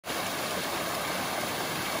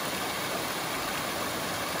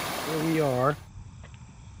here we are.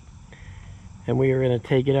 And we are going to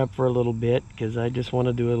take it up for a little bit because I just want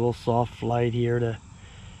to do a little soft flight here to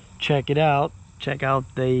check it out. Check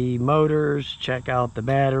out the motors, check out the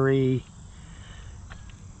battery.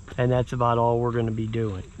 And that's about all we're going to be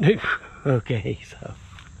doing. Okay, so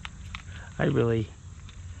I really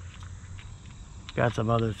got some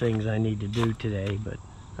other things I need to do today, but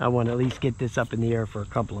I want to at least get this up in the air for a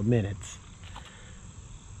couple of minutes.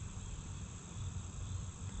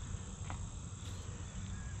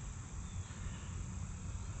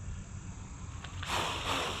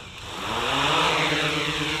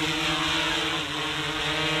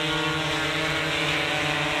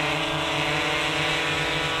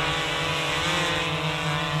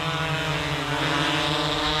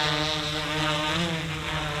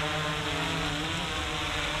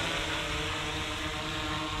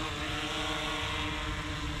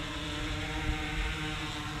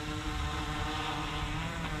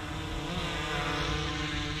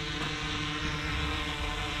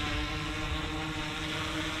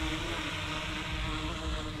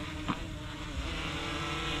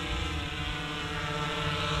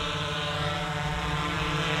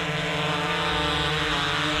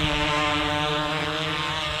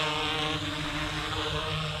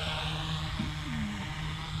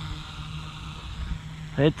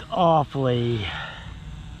 It's awfully,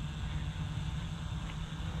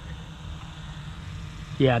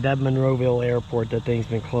 yeah, that Monroeville airport, that thing's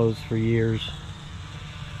been closed for years.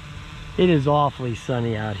 It is awfully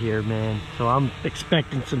sunny out here, man, so I'm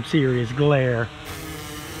expecting some serious glare.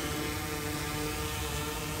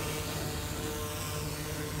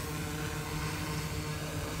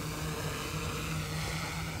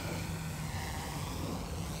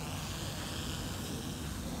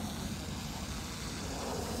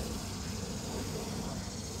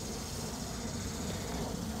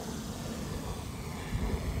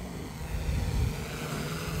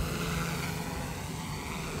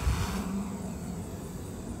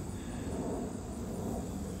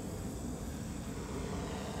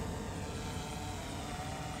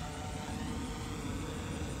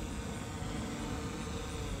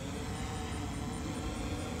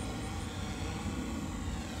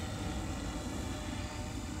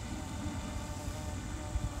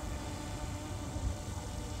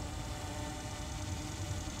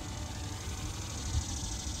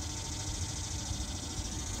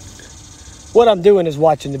 What I'm doing is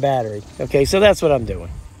watching the battery. Okay, so that's what I'm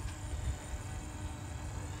doing.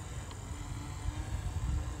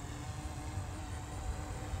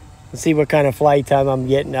 Let's see what kind of flight time I'm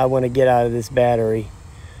getting. I want to get out of this battery.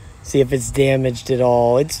 See if it's damaged at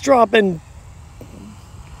all. It's dropping.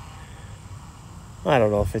 I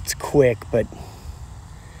don't know if it's quick, but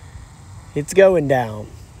it's going down.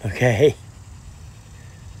 Okay.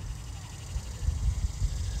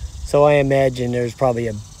 So I imagine there's probably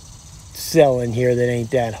a cell in here that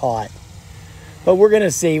ain't that hot, but we're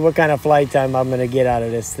gonna see what kind of flight time I'm gonna get out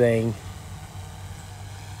of this thing.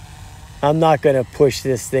 I'm not gonna push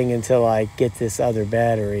this thing until I get this other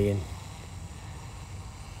battery and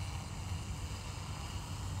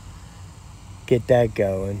get that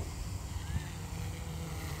going.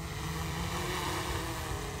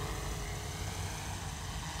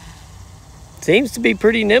 Seems to be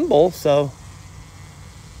pretty nimble, so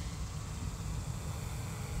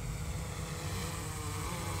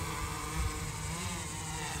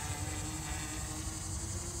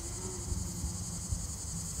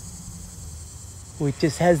it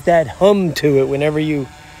just has that hum to it whenever you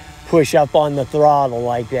push up on the throttle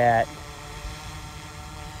like that.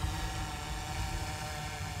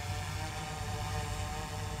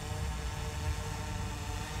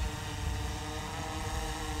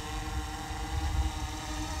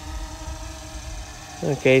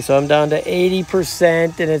 Okay, so I'm down to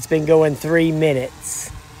 80% and it's been going 3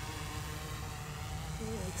 minutes.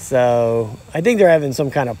 So I think they're having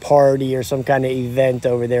some kind of party or some kind of event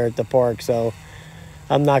over there at the park, so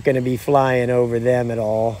I'm not going to be flying over them at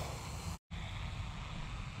all.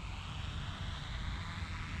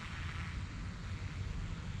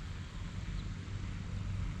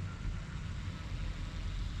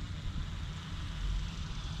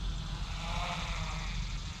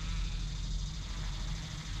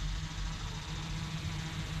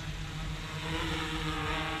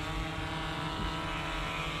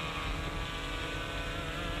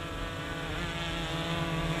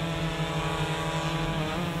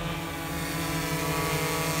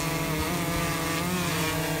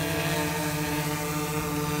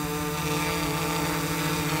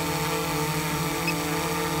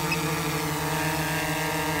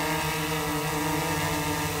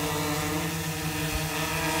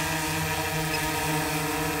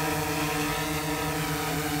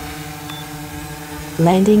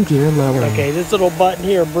 Landing gear lowering. Okay, this little button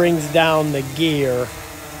here brings down the gear.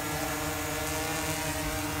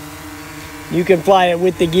 You can fly it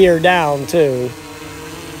with the gear down too.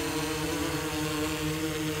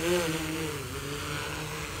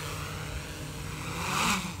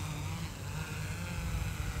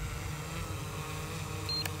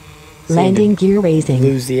 Landing gear raising.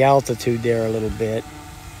 Lose the altitude there a little bit.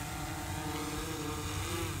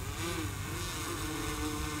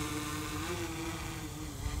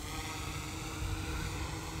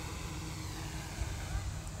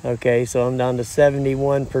 Okay, so I'm down to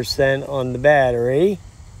 71% on the battery.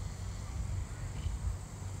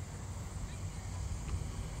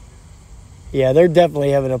 Yeah, they're definitely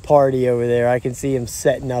having a party over there. I can see them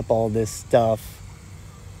setting up all this stuff.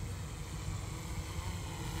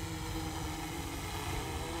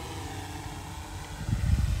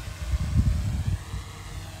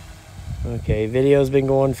 Okay, video's been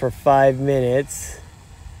going for 5 minutes.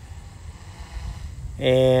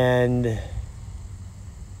 And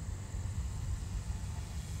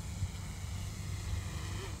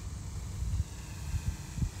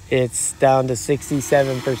it's down to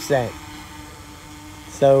 67%.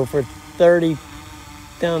 So for 30,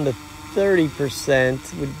 down to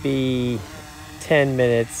 30% would be 10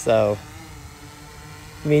 minutes. So,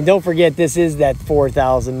 I mean, don't forget this is that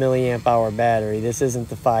 4,000 milliamp hour battery. This isn't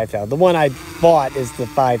the 5,000. The one I bought is the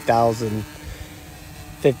 5,000,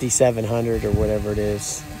 5,700 or whatever it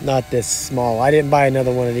is. Not this small. I didn't buy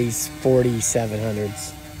another one of these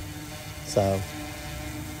 4,700s. So.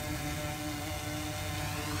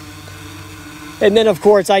 And then, of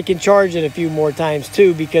course, I can charge it a few more times,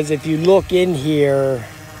 too, because if you look in here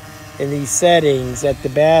in these settings at the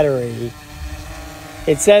battery,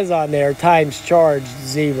 it says on there, times charged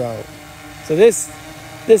 0. So this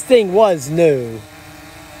thing was new.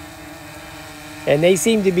 And they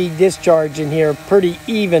seem to be discharging here pretty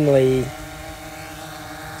evenly.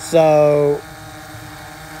 So,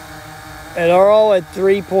 and they're all at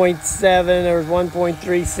 3.7, there was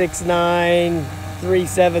 1.369,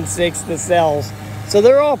 376 the cells, so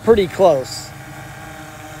they're all pretty close.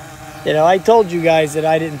 You know, I told you guys that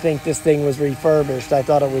I didn't think this thing was refurbished. I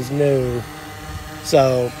thought it was new.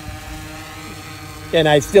 So, and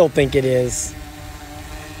I still think it is.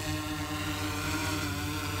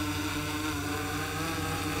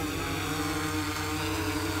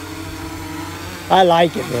 I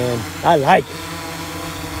like it, man. I like it.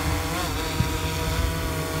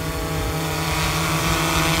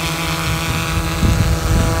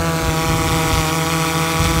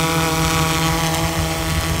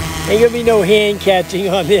 Ain't gonna be no hand catching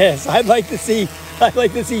on this. I'd like to see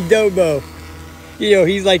Dobo. You know,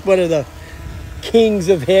 he's like one of the kings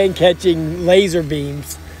of hand catching laser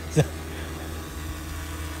beams. So,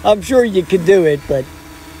 I'm sure you could do it, but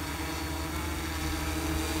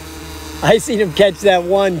I seen him catch that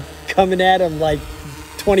one coming at him like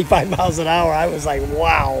 25 miles an hour. I was like,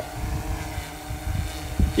 wow.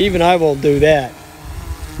 Even I won't do that.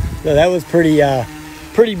 So that was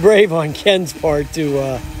pretty brave on Ken's part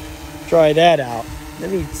to try that out.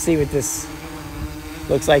 Let me see what this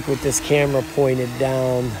looks like with this camera pointed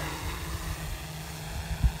down.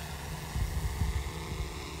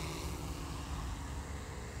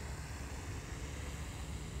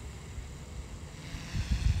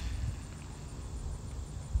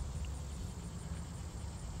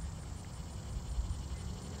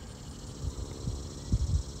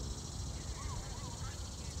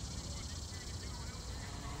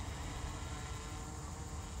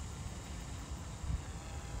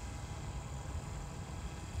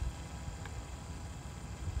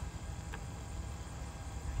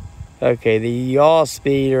 Okay, the yaw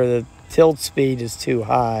speed or the tilt speed is too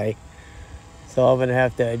high, so I'm gonna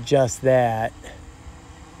have to adjust that.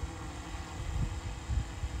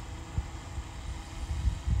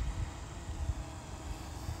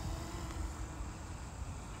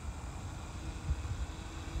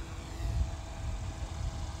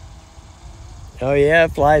 Oh yeah,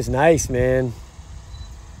 it flies nice, man.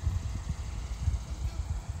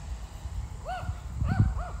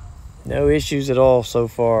 No issues at all so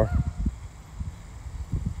far.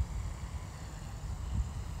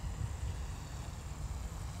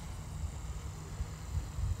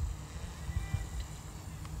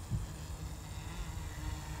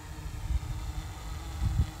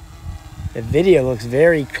 The video looks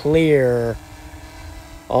very clear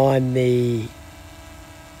on the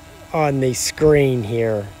screen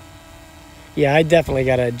here. Yeah, I definitely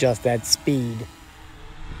got to adjust that speed.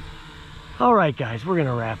 All right, guys, we're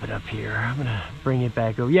gonna wrap it up here. I'm gonna bring it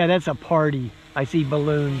back over. Yeah, that's a party. I see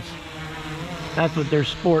balloons. That's what they're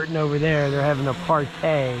sporting over there. They're having a party.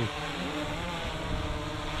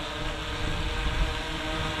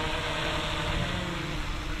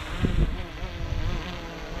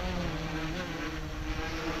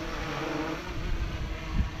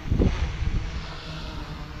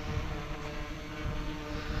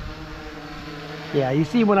 Yeah, you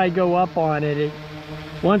see when I go up on it,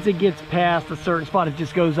 once it gets past a certain spot, it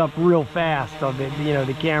just goes up real fast. So that, you know,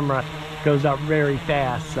 the camera goes up very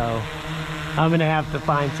fast. So I'm gonna have to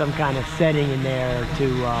find some kind of setting in there to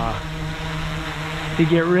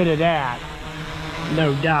get rid of that,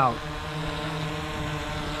 no doubt.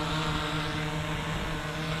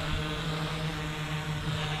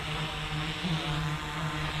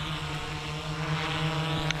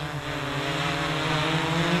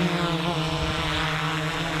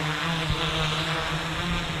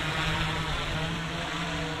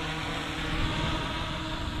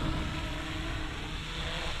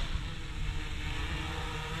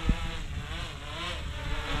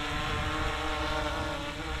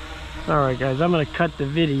 Alright guys, I'm going to cut the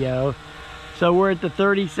video. So we're at the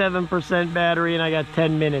 37% battery and I got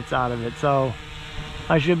 10 minutes out of it. So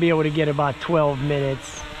I should be able to get about 12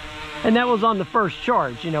 minutes. And that was on the first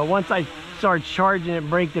charge. You know, once I start charging it,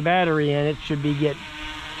 break the battery in, it should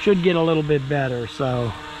get a little bit better.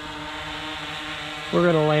 So we're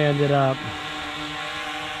going to land it up.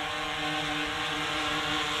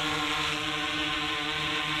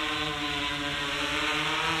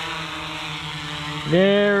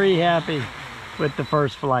 Very happy with the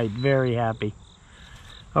first flight, very happy.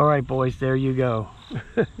 All right, boys, there you go.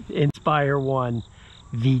 Inspire 1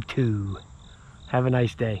 V2. Have a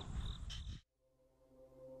nice day.